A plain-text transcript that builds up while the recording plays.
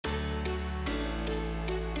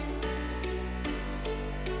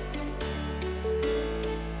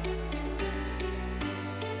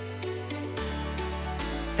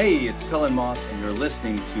Hey, it's Cullen Moss, and you're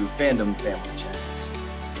listening to Fandom Family Chats.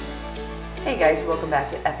 Hey guys, welcome back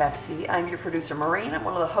to FFC. I'm your producer, Maureen. I'm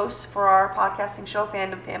one of the hosts for our podcasting show,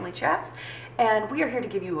 Fandom Family Chats, and we are here to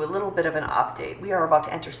give you a little bit of an update. We are about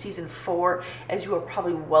to enter season 4. As you are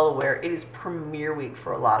probably well aware, it is premiere week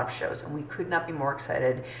for a lot of shows, and we could not be more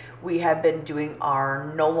excited. We have been doing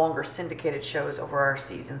our no longer syndicated shows over our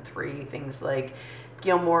season 3, things like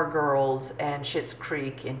Gilmore Girls and Schitt's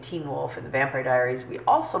Creek and Teen Wolf and The Vampire Diaries. We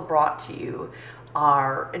also brought to you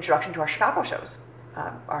our introduction to our Chicago shows.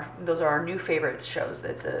 Those are our new favorite shows.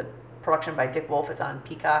 That's a production by Dick Wolf. It's on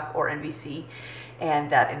Peacock or NBC, and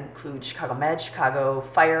that includes Chicago Med, Chicago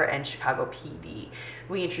Fire, and Chicago PD.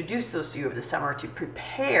 We introduced those to you over the summer to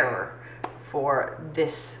prepare for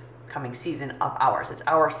this coming season of ours. It's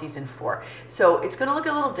our season 4. So it's going to look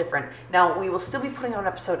a little different. Now, we will still be putting out an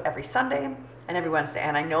episode every Sunday and every Wednesday,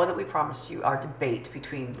 and I know that we promised you our debate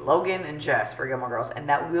between Logan and Jess for Gilmore Girls, and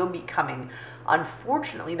that will be coming.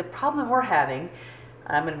 Unfortunately, the problem we're having,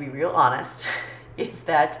 I'm going to be real honest, is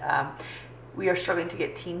that we are struggling to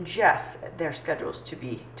get Team Jess, their schedules to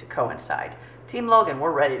coincide. Team Logan,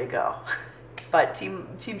 we're ready to go. But Team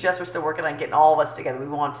Jess, we're still working on getting all of us together. We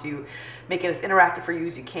want to make it as interactive for you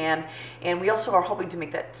as you can. And we also are hoping to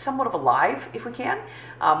make that somewhat of a live, if we can.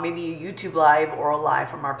 Maybe a YouTube live or a live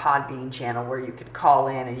from our Podbean channel where you could call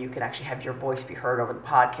in and you can actually have your voice be heard over the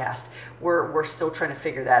podcast. We're still trying to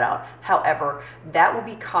figure that out. However, that will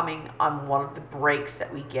be coming on one of the breaks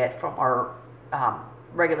that we get from our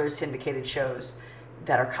regular syndicated shows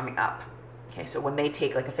that are coming up. Okay, so when they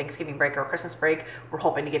take like a Thanksgiving break or a Christmas break, we're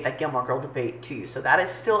hoping to get that Gilmore Girl debate to you. So that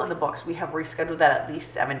is still in the books. We have rescheduled that at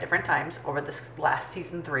least 7 different times over this last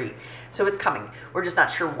season 3. So it's coming. We're just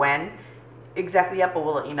not sure when exactly yet, but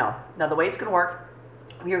we'll let you know. Now, the way it's going to work,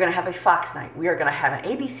 we are going to have a Fox night. We are going to have an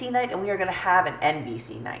ABC night, and we are going to have an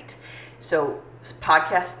NBC night. So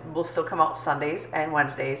podcast will still come out Sundays and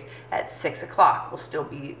Wednesdays at 6 o'clock. Will still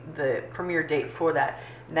be the premiere date for that.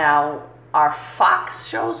 Now, our Fox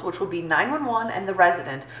shows, which will be 911 and The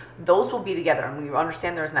Resident, those will be together. And we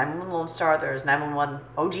understand there's 911 Lone Star, there's 911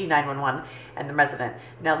 OG 911, and The Resident.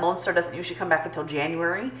 Now, Lone Star doesn't usually come back until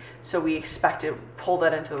January, so we expect to pull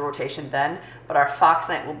that into the rotation then. But our Fox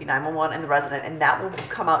night will be 911 and The Resident, and that will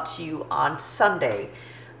come out to you on Sundays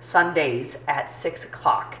at 6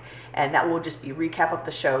 o'clock. And that will just be a recap of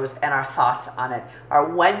the shows and our thoughts on it. Our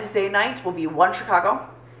Wednesday night will be One Chicago,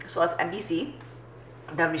 so that's NBC.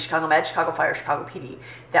 That'll be Chicago Med, Chicago Fire, Chicago PD.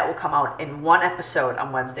 That will come out in one episode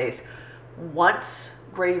on Wednesdays. Once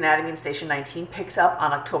Grey's Anatomy and Station 19 picks up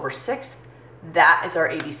on October 6th, that is our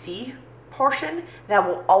ABC portion. That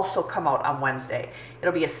will also come out on Wednesday.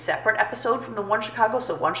 It'll be a separate episode from the One Chicago.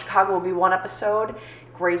 So One Chicago will be one episode.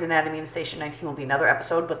 Grey's Anatomy and Station 19 will be another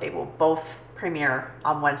episode, but they will both premiere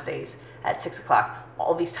on Wednesdays at 6 o'clock.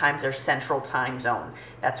 All these times are Central Time Zone.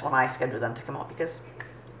 That's when I schedule them to come out because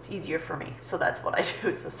it's easier for me. So that's what I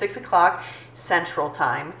do. So 6 o'clock Central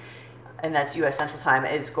Time, and that's U.S. Central Time,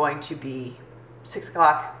 is going to be 6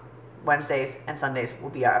 o'clock Wednesdays and Sundays will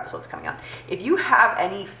be our episodes coming on. If you have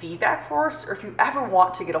any feedback for us, or if you ever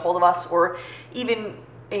want to get a hold of us, or even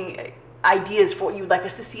ideas for what you'd like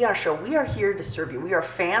us to see on our show, we are here to serve you. We are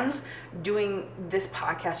fans doing this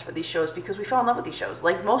podcast for these shows because we fell in love with these shows,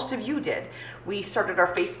 like most of you did. We started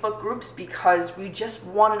our Facebook groups because we just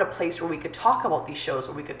wanted a place where we could talk about these shows,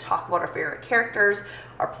 where we could talk about our favorite characters,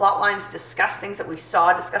 our plot lines, discuss things that we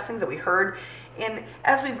saw, discuss things that we heard. And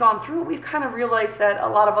as we've gone through, we've kind of realized that a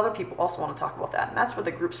lot of other people also want to talk about that. And that's where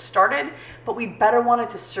the group started, but we better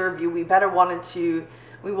wanted to serve you. We wanted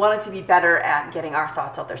to be better at getting our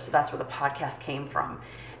thoughts out there. So that's where the podcast came from.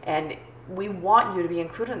 And we want you to be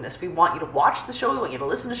included in this. We want you to watch the show. We want you to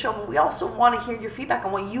listen to the show. But we also want to hear your feedback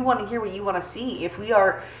on what you want to hear, what you want to see. If we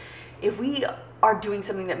are doing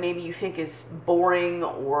something that maybe you think is boring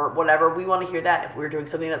or whatever, we want to hear that. If we're doing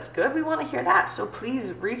something that's good, we want to hear that. So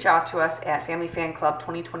please reach out to us at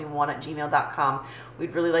familyfanclub2021@gmail.com.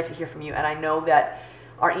 We'd really like to hear from you. And I know that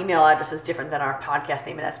our email address is different than our podcast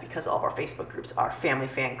name, and that's because all of our Facebook groups are Family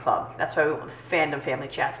Fan Club. That's why we went with Fandom Family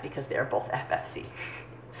Chats, because they are both FFC.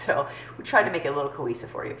 So we tried to make it a little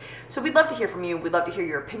cohesive for you. So we'd love to hear from you. We'd love to hear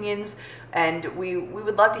your opinions, and we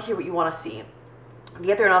would love to hear what you want to see.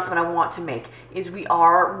 The other announcement I want to make is we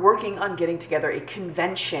are working on getting together a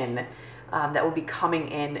convention that will be coming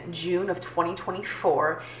in June of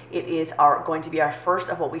 2024. It is going to be our first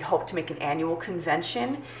of what we hope to make an annual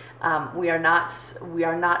convention. We are not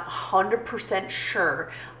 100%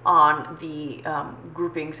 sure on the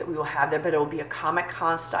groupings that we will have there, but it will be a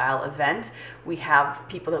Comic-Con style event. We have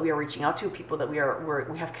people that we are reaching out to, people that we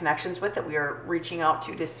have connections with that we are reaching out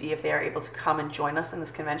to see if they are able to come and join us in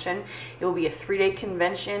this convention. It will be a 3-day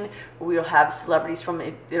convention where we will have celebrities from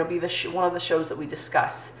it. It'll be one of the shows that we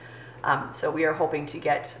discuss. So we are hoping to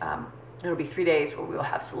get, it'll be 3 days where we will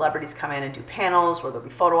have celebrities come in and do panels, where there'll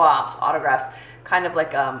be photo ops, autographs, kind of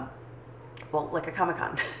like, like a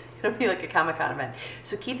Comic-Con. It'll be like a Comic-Con event.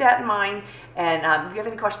 So keep that in mind. And if you have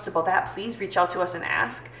any questions about that, please reach out to us and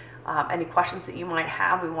ask any questions that you might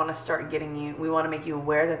have. We want to make you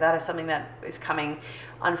aware that that is something that is coming.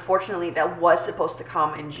 Unfortunately, that was supposed to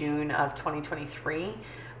come in June of 2023.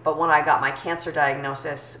 But when I got my cancer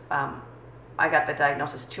diagnosis, I got the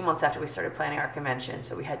diagnosis 2 months after we started planning our convention,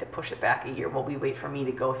 so we had to push it back a year while we wait for me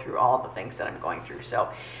to go through all the things that I'm going through. So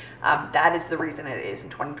that is the reason it is in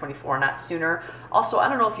 2024, not sooner. Also, I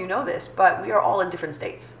don't know if you know this, but we are all in different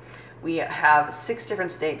states. We have 6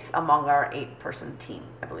 different states among our 8-person team,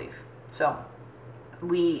 I believe. So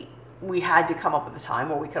we had to come up with a time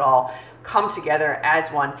where we could all come together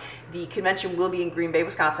as one. The convention will be in Green Bay,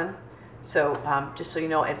 Wisconsin. So just so you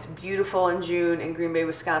know, it's beautiful in June in Green Bay,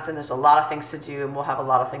 Wisconsin. There's a lot of things to do, and we'll have a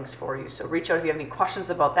lot of things for you. So reach out if you have any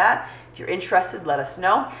questions about that. If you're interested, let us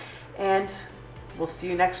know. And we'll see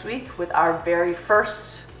you next week with our very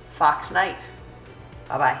first Fox Night.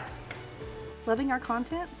 Bye-bye. Loving our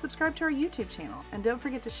content? Subscribe to our YouTube channel, and don't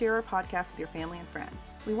forget to share our podcast with your family and friends.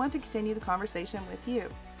 We want to continue the conversation with you.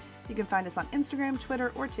 You can find us on Instagram,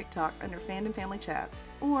 Twitter, or TikTok under Fandom Family Chats,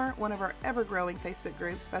 or one of our ever-growing Facebook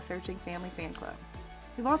groups by searching Family Fan Club.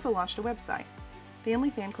 We've also launched a website,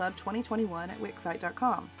 Family Fan Club 2021 at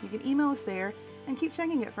Wixsite.com. You can email us there and keep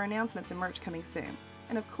checking it for announcements and merch coming soon.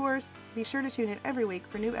 And of course, be sure to tune in every week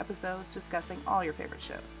for new episodes discussing all your favorite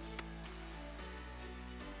shows.